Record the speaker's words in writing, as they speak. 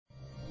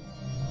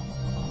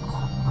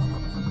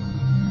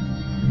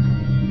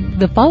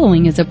The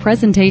following is a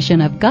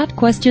presentation of Got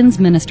Questions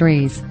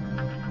Ministries.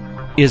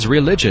 Is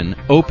religion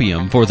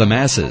opium for the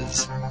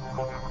masses?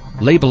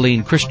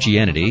 Labeling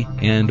Christianity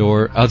and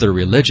or other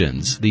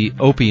religions the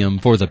opium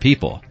for the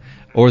people,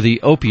 or the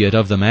opiate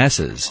of the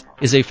masses,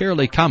 is a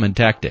fairly common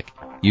tactic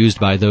used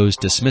by those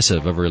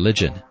dismissive of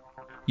religion.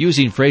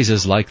 Using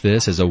phrases like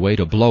this is a way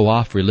to blow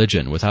off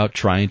religion without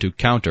trying to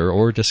counter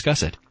or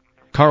discuss it.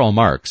 Karl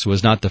Marx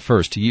was not the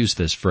first to use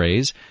this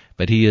phrase,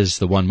 but he is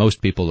the one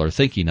most people are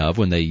thinking of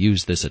when they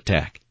use this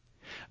attack.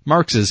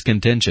 Marx's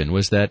contention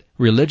was that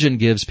religion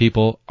gives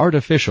people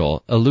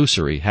artificial,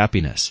 illusory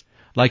happiness,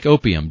 like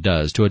opium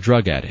does to a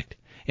drug addict,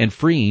 and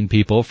freeing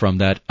people from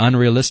that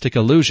unrealistic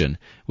illusion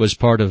was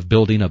part of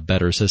building a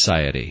better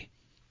society.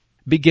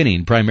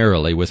 Beginning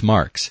primarily with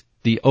Marx,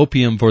 the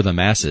opium for the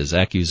masses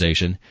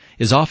accusation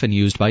is often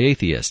used by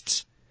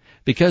atheists.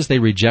 Because they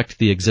reject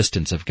the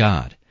existence of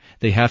God,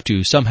 they have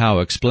to somehow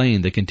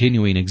explain the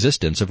continuing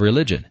existence of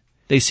religion.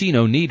 They see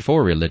no need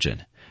for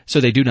religion,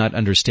 so they do not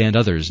understand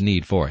others'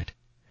 need for it.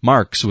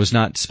 Marx was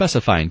not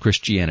specifying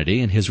Christianity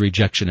in his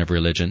rejection of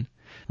religion.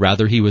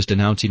 Rather, he was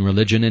denouncing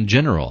religion in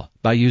general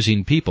by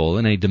using people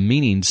in a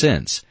demeaning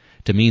sense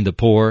to mean the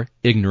poor,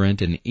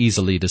 ignorant, and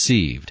easily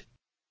deceived.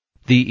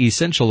 The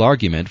essential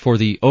argument for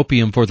the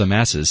opium for the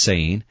masses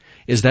saying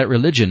is that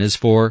religion is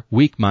for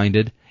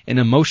weak-minded and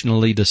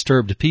emotionally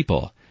disturbed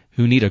people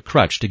who need a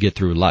crutch to get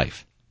through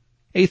life.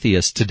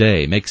 Atheists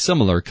today make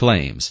similar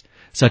claims,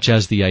 such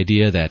as the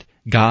idea that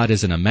God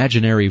is an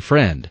imaginary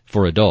friend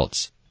for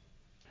adults.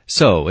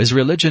 So, is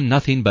religion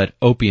nothing but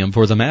opium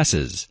for the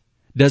masses?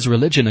 Does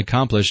religion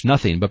accomplish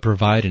nothing but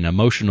provide an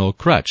emotional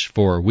crutch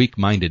for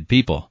weak-minded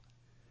people?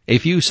 A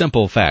few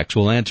simple facts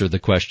will answer the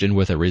question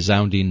with a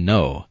resounding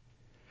no.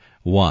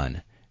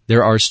 1.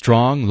 There are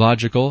strong,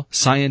 logical,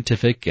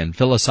 scientific, and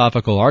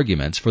philosophical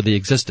arguments for the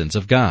existence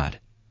of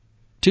God.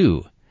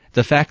 2.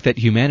 The fact that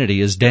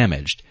humanity is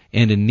damaged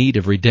and in need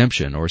of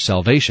redemption or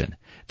salvation,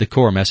 the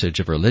core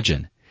message of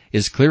religion,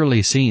 is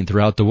clearly seen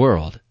throughout the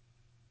world.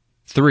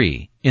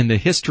 3. In the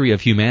history of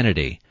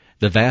humanity,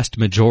 the vast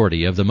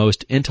majority of the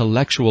most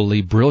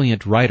intellectually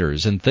brilliant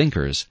writers and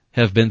thinkers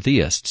have been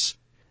theists.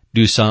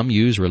 Do some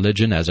use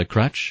religion as a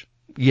crutch?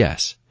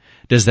 Yes.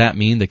 Does that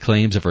mean the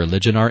claims of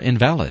religion are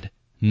invalid?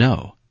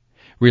 No.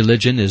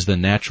 Religion is the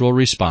natural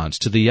response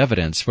to the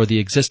evidence for the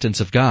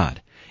existence of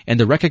God and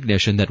the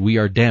recognition that we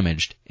are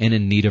damaged and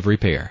in need of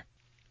repair.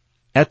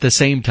 At the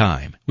same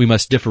time, we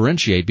must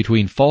differentiate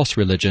between false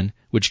religion,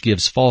 which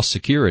gives false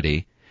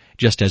security,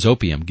 just as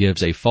opium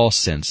gives a false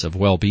sense of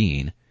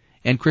well-being,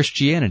 and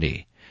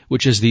Christianity,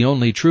 which is the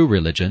only true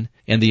religion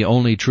and the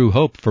only true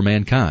hope for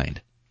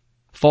mankind.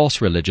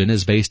 False religion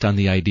is based on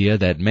the idea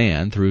that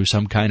man, through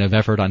some kind of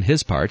effort on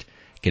his part,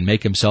 can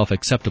make himself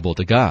acceptable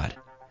to God.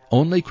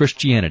 Only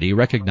Christianity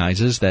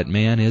recognizes that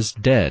man is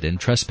dead in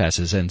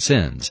trespasses and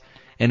sins,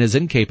 and is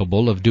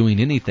incapable of doing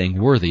anything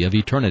worthy of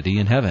eternity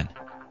in heaven.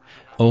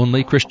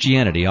 Only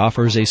Christianity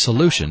offers a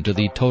solution to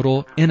the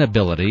total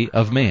inability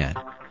of man,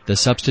 the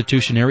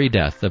substitutionary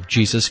death of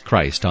Jesus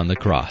Christ on the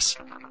cross.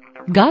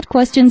 Got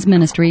Questions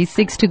Ministry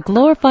seeks to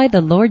glorify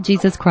the Lord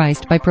Jesus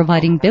Christ by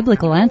providing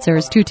biblical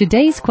answers to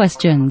today's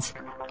questions.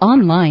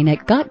 Online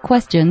at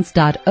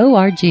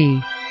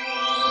gotquestions.org.